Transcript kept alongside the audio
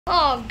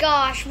Oh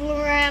gosh,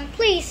 Boomerang,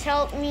 please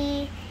help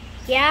me.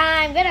 Yeah,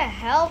 I'm gonna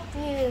help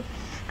you.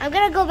 I'm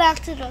gonna go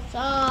back to the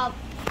top.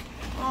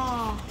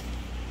 Oh.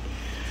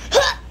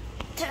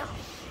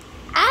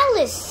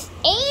 Alice,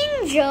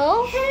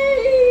 Angel.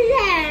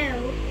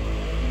 Hello.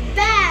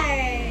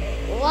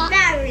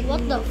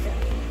 What the?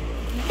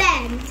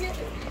 Bend.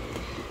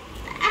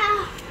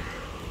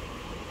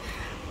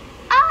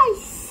 I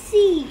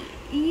see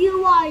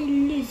you are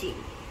losing.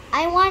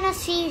 I wanna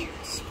see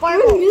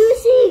sparkles. You're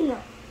losing.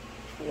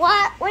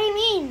 What? What do you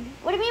mean?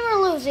 What do you mean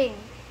we're losing?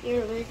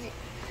 You're losing.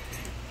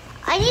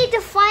 I need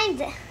to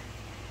find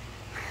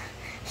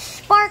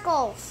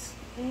sparkles.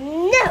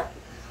 No.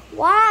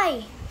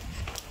 Why?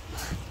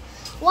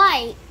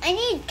 Why? I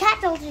need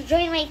Cattle to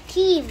join my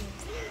team.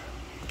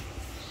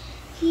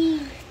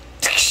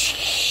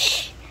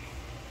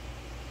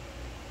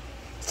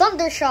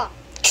 Thundershock.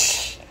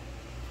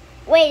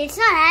 Wait, it's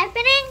not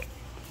happening?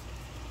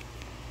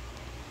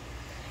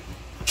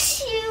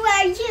 You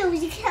are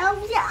using. I'm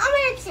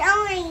gonna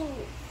tell you.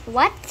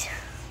 What?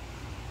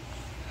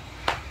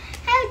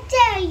 How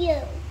dare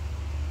you?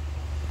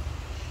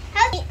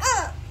 How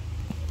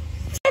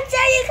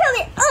dare you come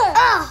in?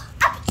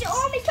 Up to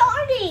all me,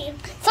 Carney.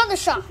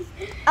 Thundershock.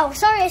 Oh,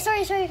 sorry,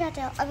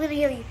 Cattle. I'm gonna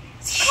heal you.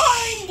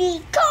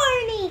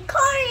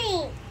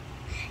 Carney.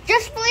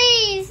 Just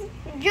please.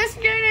 Just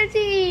join a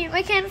team.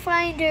 I can't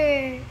find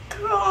her.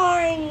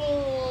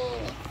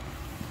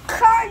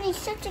 Carney,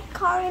 such a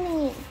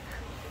Carney.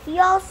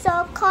 You're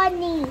so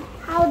Carney.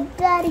 How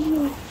dare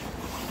you?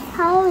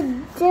 How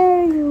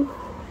dare you?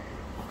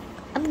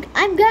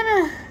 I'm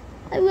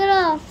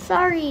gonna.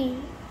 Sorry.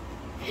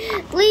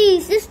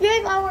 Please, just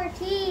join our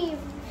team.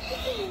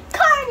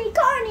 Carney.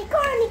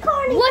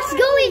 What's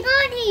going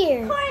on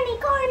here? Carney.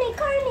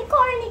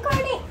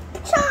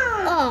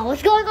 Oh,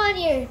 what's going on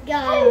here?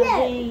 God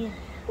dang.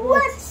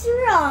 What's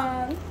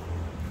wrong?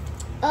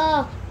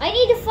 I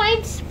need to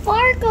find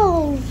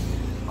sparkles.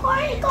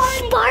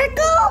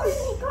 Sparkles?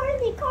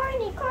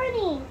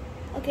 Carney.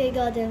 Okay,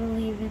 goddamn, I'm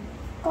leaving.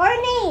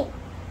 Carney.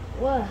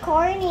 What?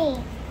 Carney.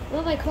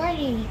 What am I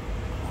corny?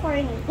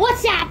 Carney.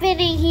 What's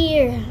happening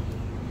here?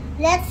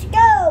 Let's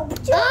go.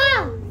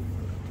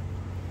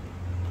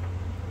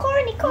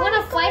 Carney. You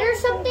wanna fight or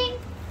something?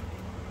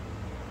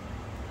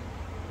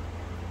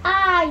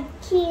 I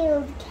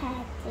killed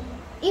Catty.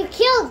 You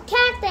killed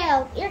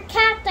Cattail. You're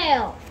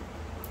Cattail.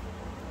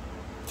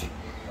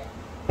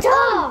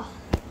 Oh.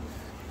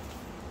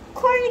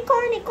 Carney.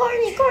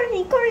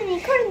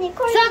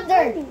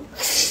 Thunder.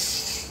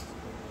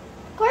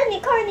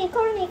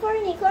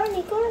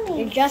 Carney.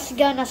 You're just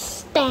gonna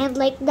stand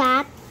like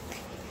that?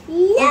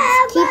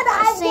 Yeah, Keep but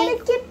I'm saying-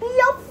 gonna keep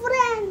your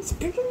friends.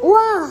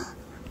 Whoa.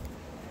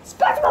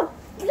 SpongeBob.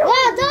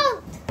 Wow,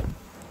 don't.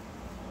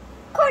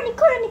 Carney.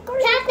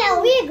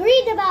 Cattail, we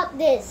agreed about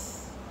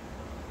this.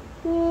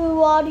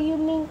 What do you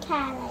mean,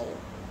 Catty?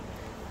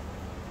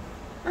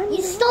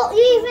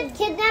 You even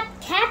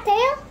kidnapped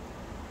Cattail?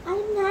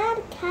 I'm not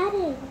a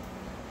Catty.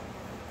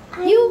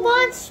 You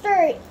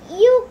monster.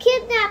 You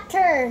kidnapped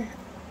her.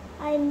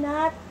 I'm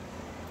not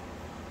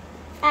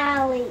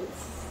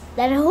Alice.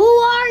 Then who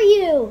are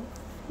you?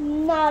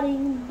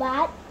 Nothing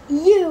but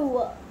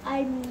you.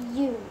 I'm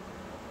you.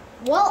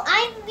 Well,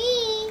 I'm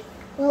me.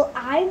 Well,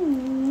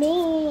 I'm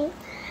me.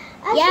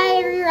 Yeah,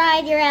 you're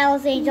right. You're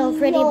Alice Angel,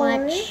 pretty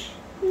much.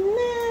 No,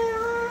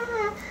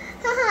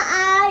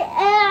 I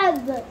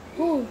am.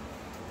 Who?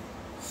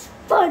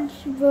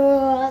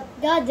 SpongeBob.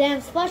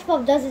 Goddamn,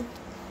 SpongeBob doesn't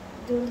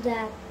do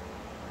that.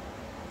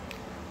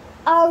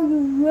 Are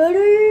you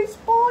ready,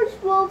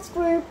 SpongeBob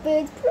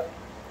SquarePants?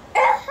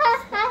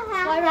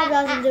 SpongeBob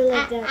doesn't do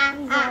like that.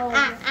 He's not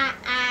like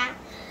that.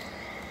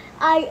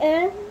 I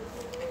am.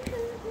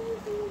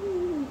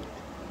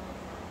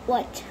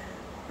 What?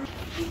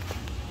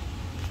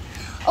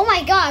 Oh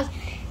my God!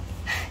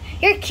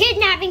 You're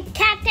kidnapping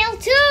Cattail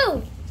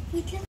too!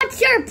 What's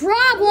your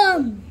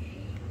problem?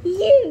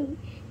 You.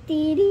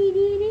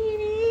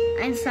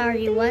 I'm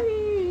sorry, what?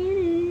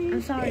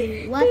 I'm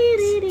sorry, what?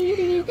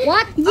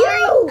 What?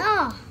 You!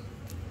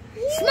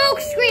 Smoke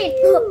screen!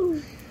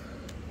 You.